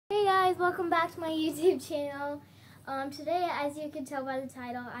guys, welcome back to my YouTube channel. Today, as you can tell by the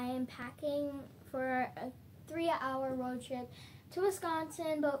title, I am packing for a 3-hour road trip to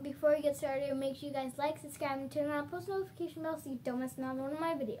Wisconsin. But before we get started, make sure you guys like, subscribe, and turn on post notification bell so you don't miss out on one of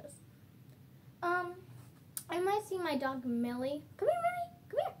my videos. I might see my dog Millie. Come here,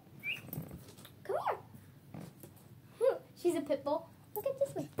 Millie. Come here. Come here. She's a pit bull. Look at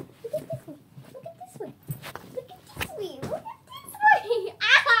this way. Look at this way. Look at this way. Look at this way. Look at this way.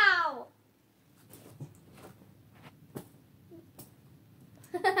 Ow!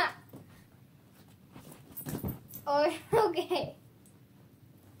 Oh, okay.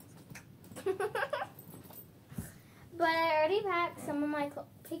 But I already packed some of my clothes.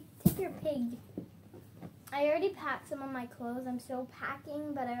 Take your pig. I already packed some of my clothes. I'm still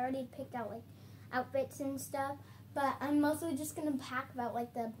packing, but I already picked out like outfits and stuff. But I'm mostly just gonna pack about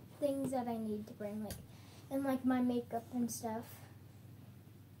like the things that I need to bring, like and like my makeup and stuff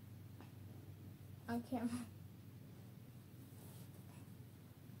on camera.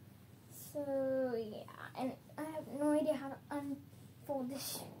 So yeah, and I have no idea how to unfold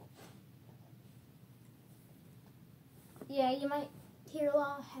this shit. Yeah, you might hear a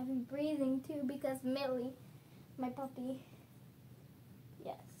lot of heavy breathing too because Millie, my puppy.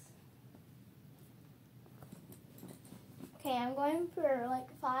 Yes. Okay, I'm going for like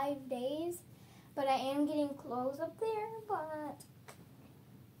 5 days, but I am getting clothes up there, but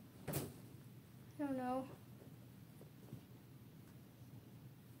I don't know.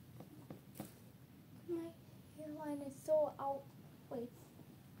 My hairline is so out. Wait.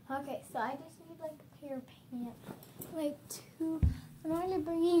 Okay, so I just need like a pair of pants. Like two. I'm not really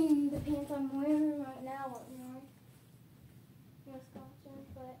bringing the pants I'm wearing right now up north in Wisconsin,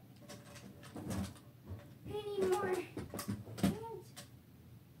 but I need more pants.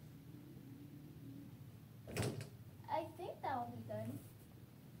 I think that will be good.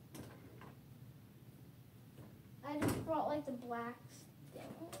 I just brought like the black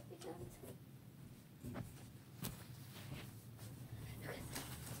thing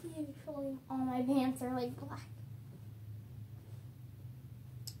because all my pants are like black.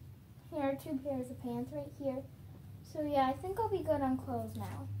 Here are 2 pairs of pants right here. So yeah, I think I'll be good on clothes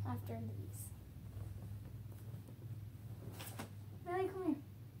now after these. Millie, come here.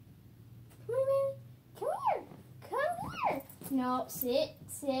 Come here, Millie. Come here. Come here. No, sit,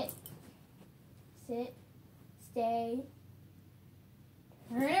 sit, sit, stay.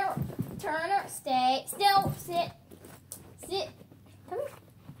 Turn her, stay, still, sit, sit. Come here.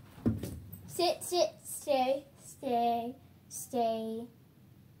 Sit, sit, stay, stay, stay.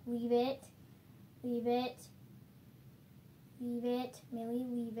 Leave it, leave it, leave it, Millie,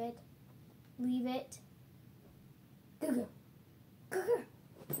 leave it, leave it. Go, go, go.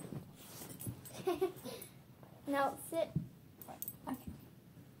 Now sit. Okay.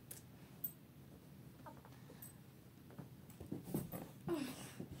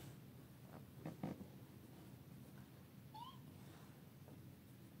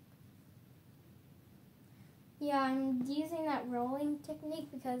 Yeah, I'm using that rolling technique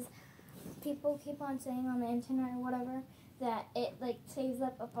because people keep on saying on the internet or whatever that it like saves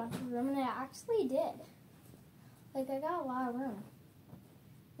up a bunch of room, and it actually did. Like I got a lot of room,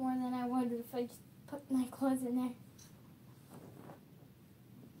 more than I would if I just put my clothes in there.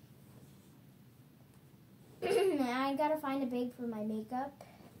 I gotta find a bag for my makeup.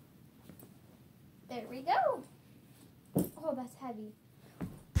 There we go. Oh, that's heavy.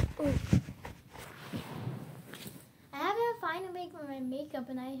 Ooh. I have to find a bag for my makeup,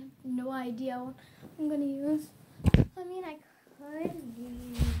 and I have no idea what I'm going to use. I mean, I could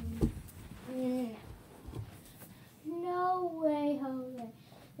use... No way, Jose.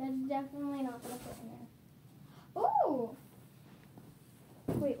 That's definitely not going to fit in there. Oh!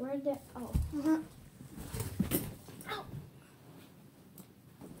 Wait, where did... Oh. Ow!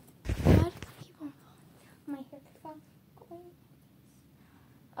 Why do I keep on falling? My hair keeps on going.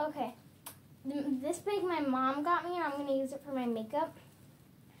 Okay. This bag my mom got me, and I'm going to use it for my makeup.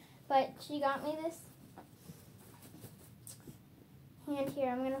 But she got me this. And here,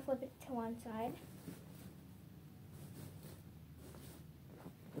 I'm going to flip it to one side.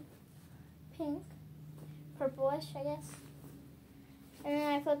 Pink. Purplish, I guess. And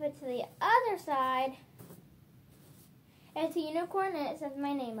then I flip it to the other side. And it's a unicorn, and it says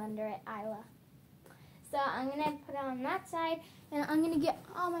my name under it, Isla. So I'm going to put it on that side, and I'm going to get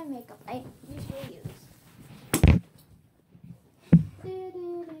all my makeup I usually use.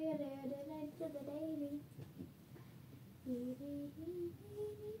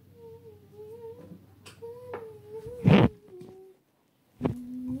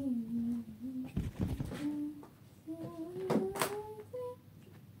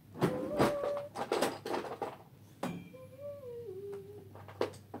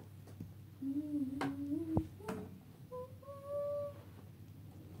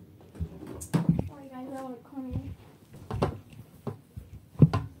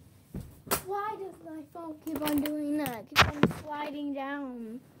 My phone keep on doing that. Keep on sliding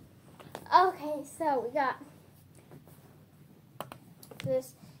down. Okay, so we got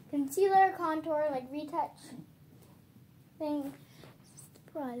this concealer, contour, like retouch thing. This is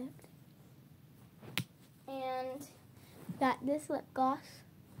the product. And got this lip gloss,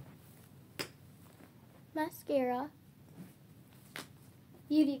 mascara,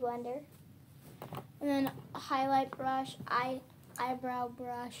 beauty blender, and then a highlight brush, eyebrow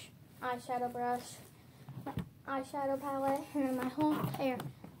brush, eyeshadow brush, eyeshadow palette, and then my whole hair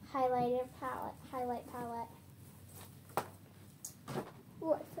highlight palette.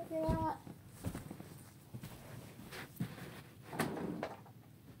 Ooh, I figured out.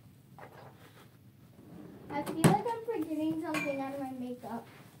 I feel like I'm forgetting something out of my makeup,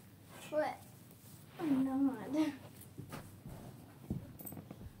 but I'm not.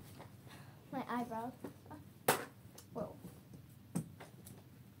 My eyebrows. Whoa.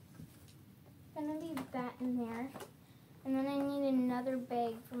 Gonna leave that in there. And then I need another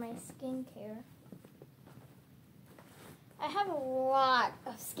bag for my skincare. I have a lot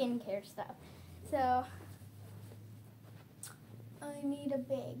of skincare stuff, so I need a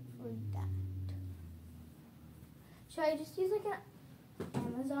bag for that. Should I just use like an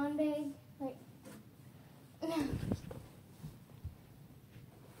Amazon bag? Like,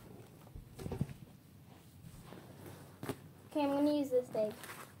 okay, I'm gonna use this bag.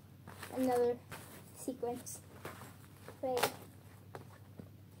 Another sequence bag.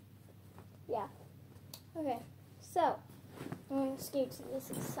 Yeah. Okay. So I'm gonna scoot to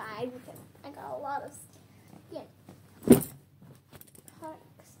this side because I got a lot of skin product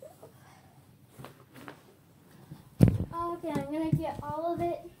stuff. Okay, I'm gonna get all of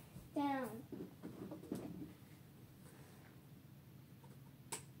it down.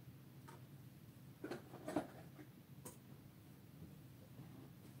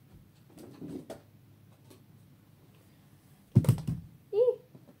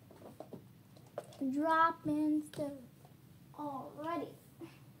 Dropping stuff already.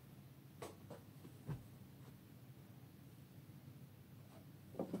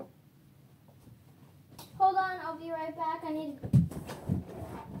 Hold on, I'll be right back. I need to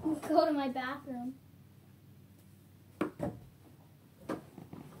go to my bathroom.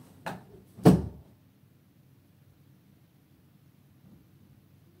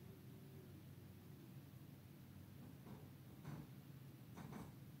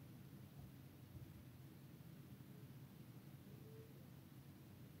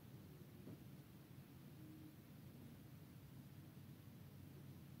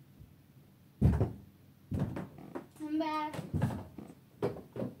 I'm back.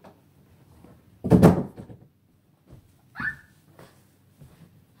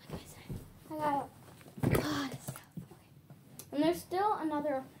 I got a lot of stuff. Okay. And there's still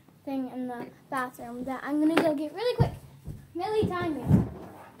another thing in the bathroom that I'm gonna go get really quick. Millie, time me.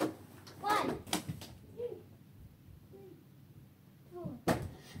 1, 2, 3, 4,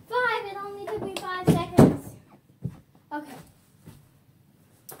 5. It only took me 5 seconds. Okay.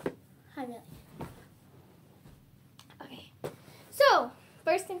 Hi, Millie. Okay. So,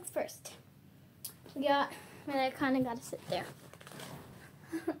 first things first. We got, and I kind of got to sit there.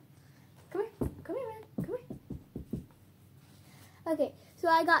 Come here, man. Come here. Okay, so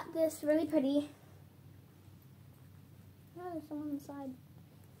I got this really pretty. Oh, there's someone inside.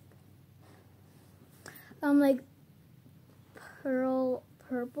 Like purple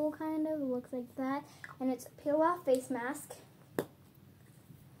kind of, looks like that, and it's a peel-off face mask. And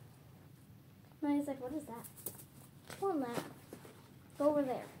I was like, what is that? Hold on that. Go over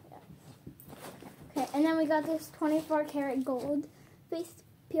there. Yeah. Okay, and then we got this 24 karat gold face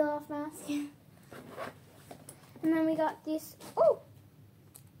peel-off mask. And then we got these, oh!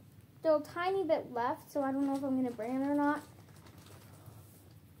 Still a tiny bit left, so I don't know if I'm going to bring it or not.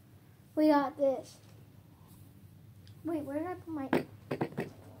 We got this. Wait, where did I put my...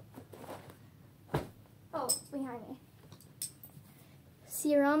 Oh, behind me.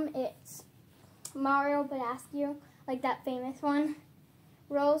 Serum, it's Mario Badescu, like that famous one.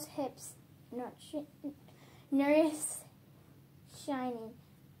 Rose Hips Nourishing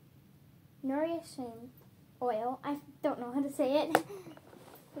Oil. I don't know how to say it.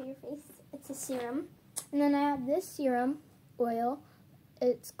 For your face. It's a serum. And then I have this serum oil.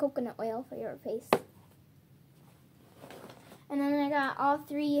 It's coconut oil for your face. And then I got all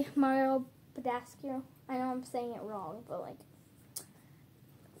 3 Mario Badescu. I know I'm saying it wrong, but like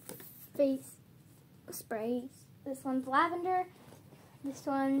face sprays. This one's lavender. This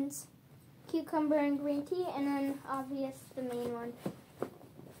one's cucumber and green tea. And then obvious, the main one.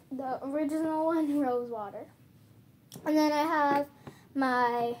 The original one, rose water. And then I have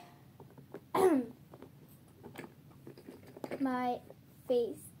my my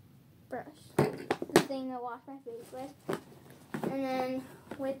face brush, the thing I wash my face with. And then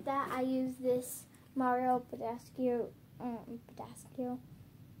with that, I use this Mario Badescu,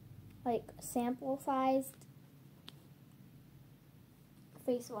 like sample-sized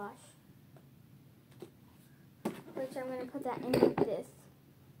face wash, which I'm going to put that in like this,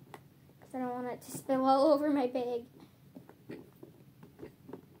 because I don't want it to spill all over my bag.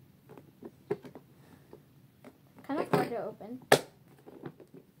 Kind of hard to open.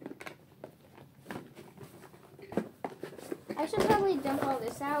 I should probably dump all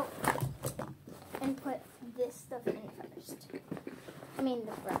this out and put this stuff in first. I mean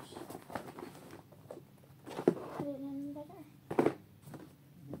the brush. Put it in better.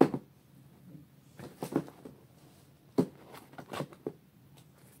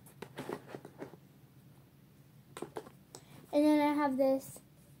 And then I have this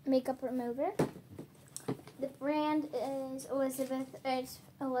makeup remover. The brand is Elizabeth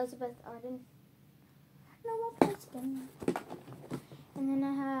Arden. No more Princeton. And then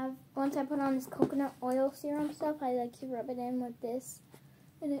I have, once I put on this coconut oil serum stuff, I like to rub it in with this.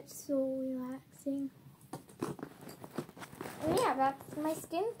 And it's so relaxing. And yeah, that's my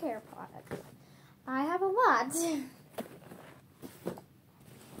skincare product. I have a lot.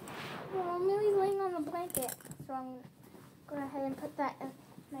 Well, Millie's laying on the blanket, so I'm going to go ahead and put that in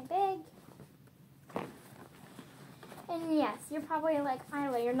my bag. And yes, you're probably like,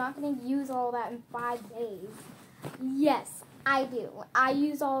 Isla, you're not going to use all that in 5 days. Yes, I do. I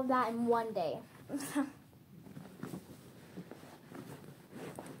use all of that in 1 day.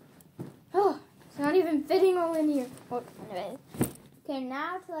 Oh, it's not even fitting all in here. Oh, anyways. Okay,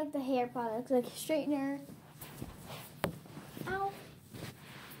 now to like the hair products, like straightener. Ow.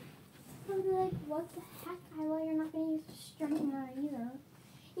 Probably like, what the heck, Isla, you're not going to use a straightener either.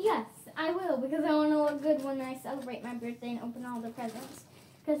 Yes, I will, because I want to look good when I celebrate my birthday and open all the presents.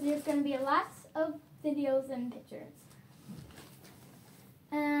 Because there's going to be lots of videos and pictures.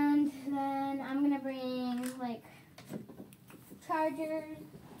 And then I'm going to bring, like, chargers,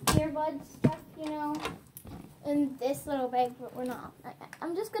 earbuds, stuff, you know, in this little bag, but we're not.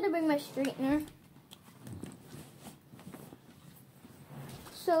 I'm just going to bring my straightener.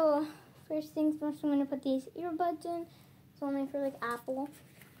 So, first things first, I'm going to put these earbuds in. It's only for, like, Apple,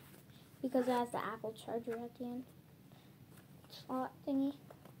 because it has the Apple charger at the end. Slot thingy.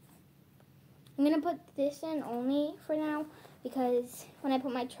 I'm going to put this in only for now, because when I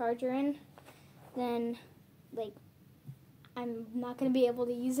put my charger in, then, like, I'm not going to be able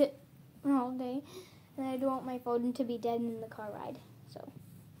to use it all day. And I don't want my phone to be dead in the car ride. So,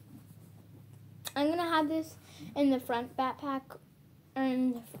 I'm going to have this in the front backpack, or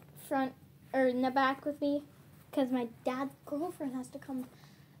in the front, or in the back with me, because my dad's girlfriend has to come.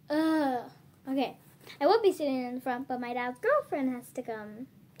 Okay. I would be sitting in the front, but my dad's girlfriend has to come.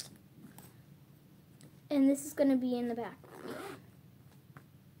 And this is going to be in the back.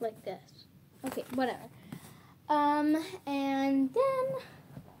 Like this. Okay, whatever. And then,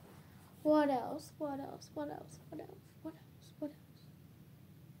 what else?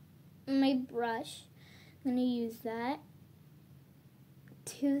 My brush. I'm going to use that.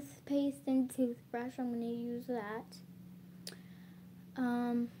 Toothpaste and toothbrush. I'm going to use that.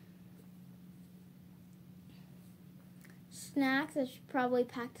 Snacks, I should probably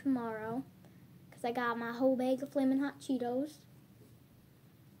pack tomorrow, because I got my whole bag of Flamin' Hot Cheetos.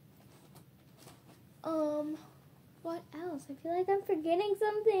 What else? I feel like I'm forgetting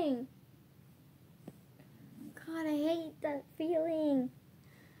something. God, I hate that feeling.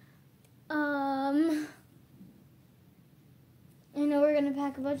 I know we're gonna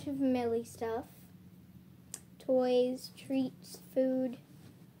pack a bunch of Millie stuff. Toys, treats, food.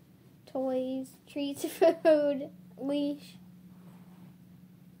 Toys, treats, food, leash.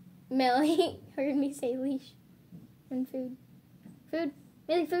 Millie heard me say leash and food. Food,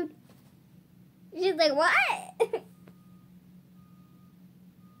 Millie, food. She's like, what?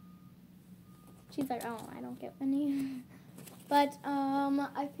 She's like, oh, I don't get any. But,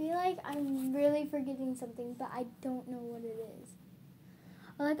 I feel like I'm really forgetting something, but I don't know what it is.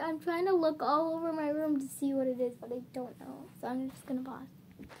 Like, I'm trying to look all over my room to see what it is, but I don't know. So I'm just gonna pause.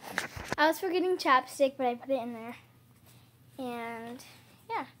 I was forgetting chapstick, but I put it in there. And,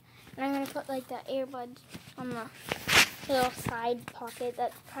 yeah. And I'm gonna put, like, the earbuds on the little side pocket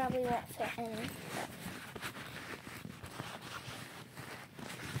that probably won't fit in.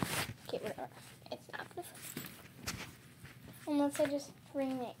 Okay, whatever. It's not gonna fit. Unless I just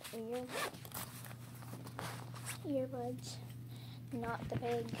bring my earbuds, not the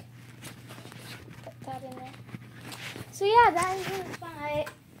big. Put that in there. So yeah, that is my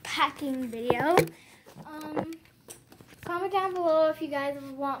packing video. Comment down below if you guys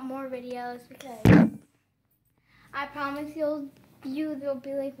want more videos, because I promise they'll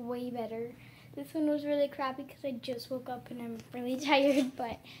be like way better. This one was really crappy because I just woke up and I'm really tired,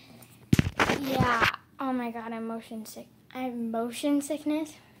 but yeah. Oh my god, I'm motion sick. I have motion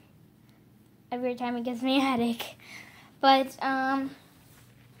sickness. Every time it gives me a headache. But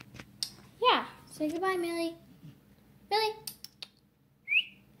yeah. Say goodbye, Millie. Millie.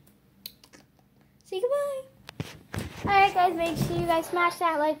 Say goodbye. Alright guys, make sure you guys smash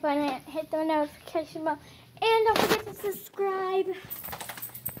that like button and hit the notification bell. And don't forget to subscribe.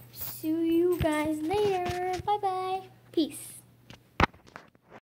 See you guys later. Bye-bye. Peace.